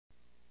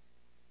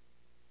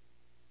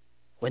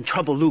When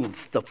trouble looms,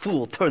 the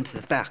fool turns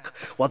his back,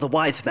 while the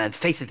wise man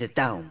faces it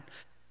down.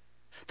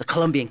 The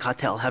Colombian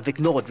cartel have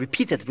ignored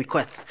repeated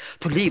requests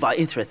to leave our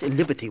interests in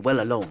liberty well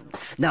alone.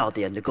 Now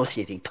they are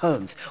negotiating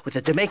terms with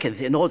the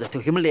Jamaicans in order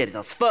to humiliate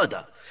us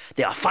further.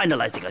 They are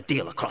finalizing a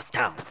deal across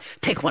town.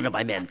 Take one of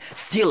my men,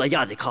 steal a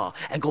Yardie car,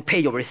 and go pay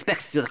your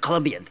respects to the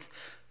Colombians.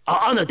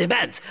 Our honor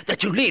demands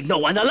that you leave no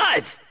one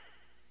alive!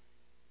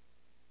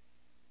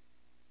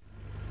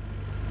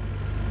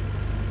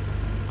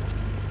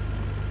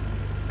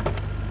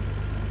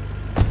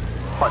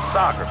 But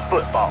soccer's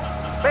football.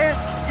 Man,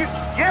 you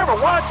ever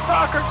watch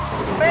soccer?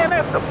 Man,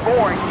 that's a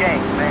boring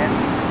game, man.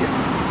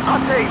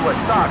 I'll tell you what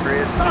soccer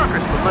is.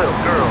 Soccer's for little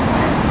girls,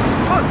 man.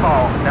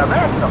 Football, now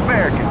that's an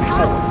American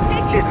sport.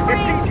 It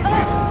teaches you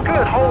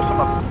good,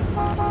 wholesome...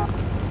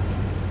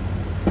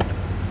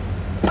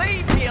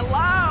 Leave me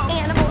alone!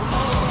 Animal.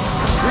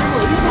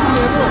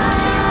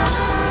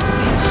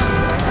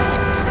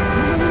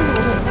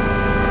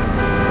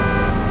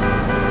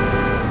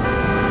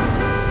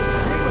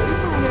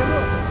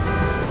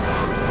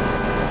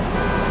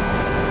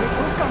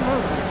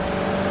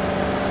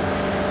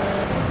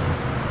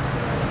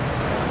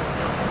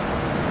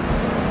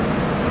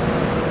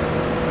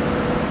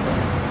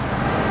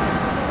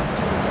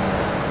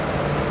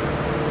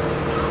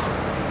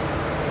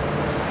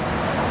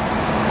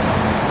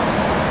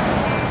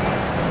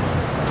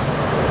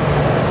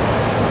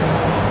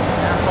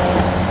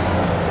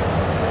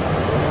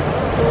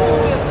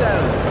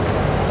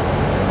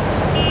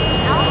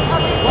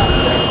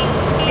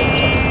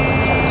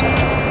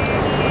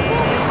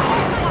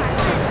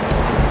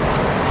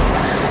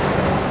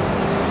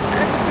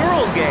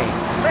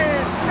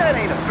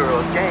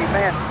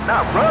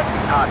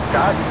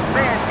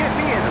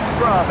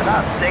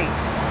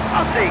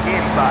 I'll take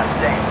anybody's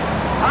dance.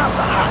 I'm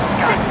the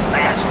hopscotch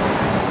master.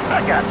 I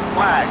got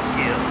fly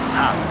skills in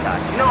hopscotch.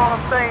 You know what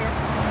I'm saying?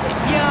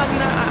 Yeah, I mean,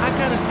 I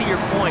kind of see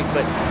your point,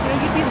 but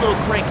you'd be a little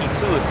cranky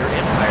too if your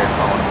empire's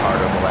falling apart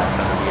over the last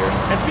 100 years.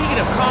 And speaking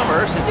of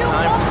commerce, it's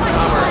time for some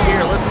commerce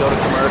here. Let's go to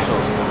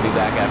commercials. We'll be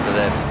back after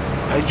this.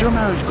 Has your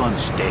marriage gone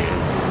stale?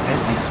 Has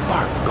the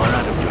spark gone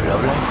out of your love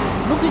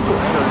life? Looking to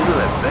add a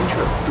little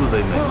adventure to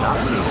the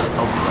monotony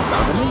of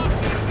monogamy?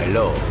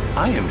 Hello,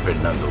 I am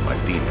Fernando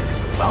Martinez,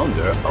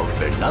 founder of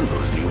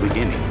Fernando's New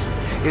Beginnings,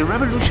 a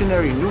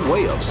revolutionary new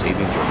way of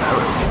saving your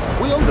marriage.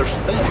 We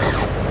understand.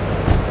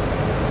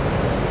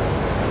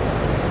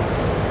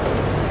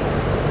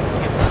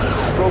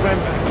 Program,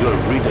 you'll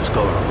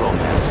rediscover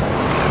romance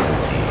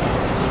guaranteed.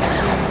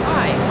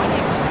 Hi, my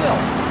name's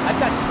Phil. I've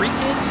got 3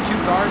 kids, 2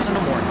 cars, and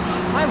a mortgage.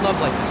 My love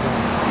life is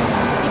going to stay,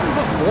 even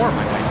before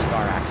my wife's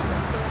car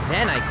accident.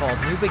 Then I called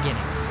New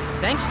Beginnings.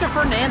 Thanks to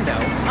Fernando,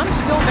 I'm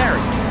still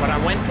married, but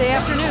on Wednesday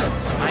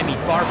afternoons, I meet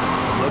Barbara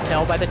at the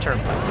hotel by the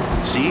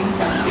turnpike. See?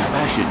 The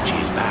passion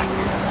she's back.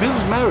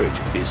 Phil's marriage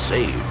is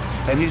saved,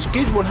 and his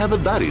kids will have a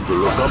daddy to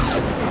look up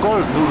to. Call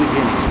New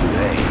Beginnings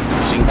today.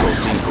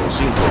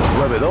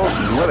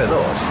 555-9292.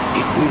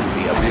 It will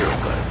be a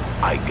miracle.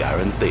 I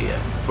guarantee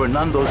it.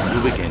 Fernando's New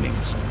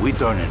Beginnings. We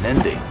turn an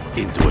ending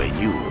into a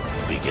new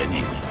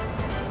beginning.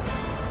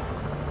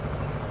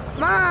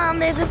 Mom,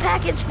 there's a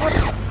package for...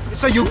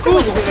 So you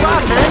goose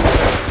flat, man!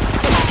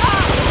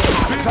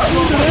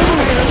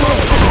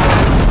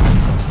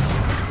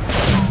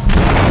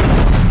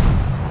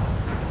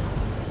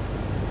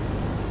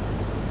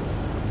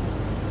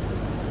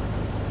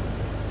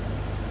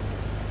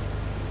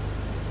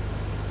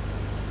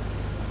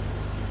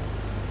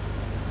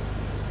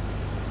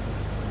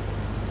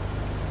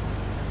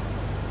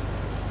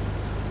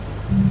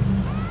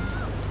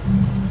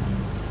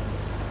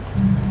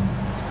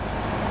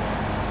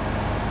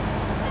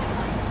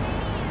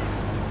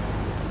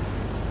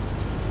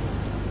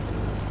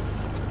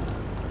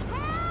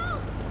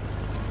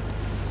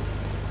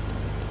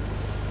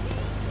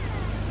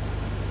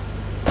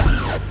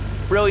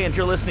 Brilliant,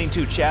 you're listening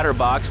to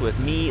Chatterbox with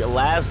me,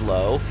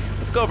 Laszlo.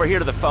 Let's go over here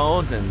to the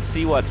phones and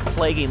see what's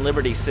plaguing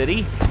Liberty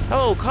City.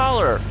 Hello,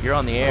 caller. You're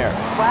on the air.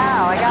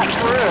 Wow, I got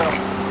through.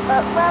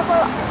 Laszlo,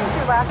 I think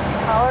your last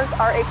 2 callers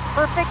are a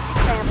perfect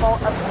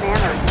example of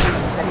manners in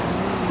the city.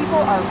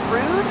 People are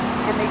rude,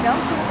 and they don't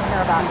seem to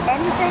care about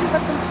anything but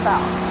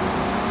themselves.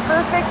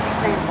 Perfect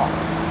example.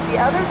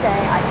 The other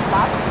day, I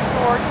stopped at the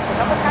store to pick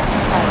up a pack of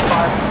salad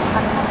bars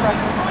and had for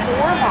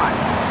 4 months.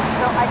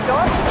 So I go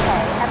up to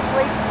pay, and the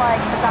lady's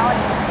like, $1.25.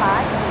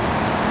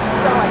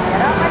 So I get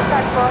out my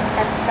checkbook,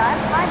 and the guy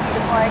behind me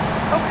is like,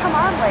 oh, come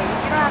on, lady,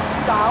 you don't have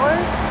 $2?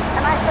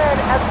 And I said,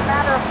 as a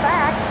matter of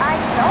fact, I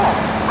don't.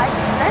 I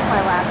spent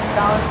my last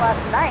 $2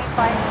 last night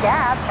buying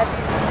gas at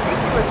these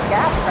ridiculous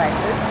gas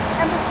prices.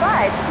 And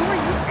besides, who are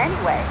you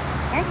anyway?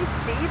 Can't you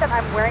see that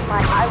I'm wearing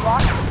my I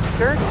Walk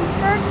Stir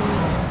t-shirt?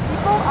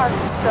 People are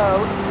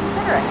so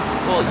considerate.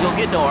 Well, you'll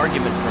get no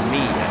argument from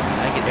me.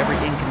 I get every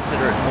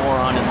inconsiderate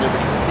moron in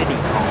Liberty City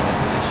calling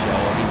into this show.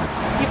 I mean,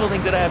 people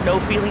think that I have no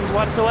feelings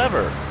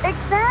whatsoever.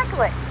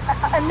 Exactly.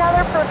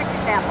 Another perfect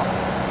example.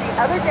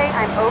 The other day,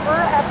 I'm over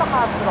at the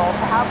hospital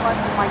to have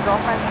lunch with my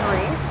girlfriend,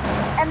 Cherie,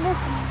 and this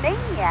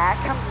maniac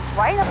comes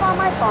right up on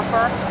my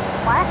bumper,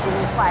 flashing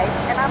his lights,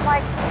 and I'm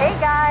like, hey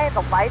guy,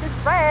 the light is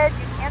red.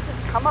 You can't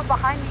just come up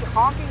behind me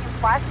honking and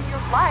flashing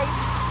your lights.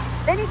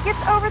 Then he gets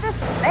over this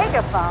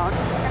megaphone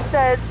and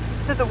says,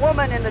 to the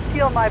woman in the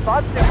teal my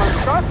bottom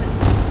monstrosity,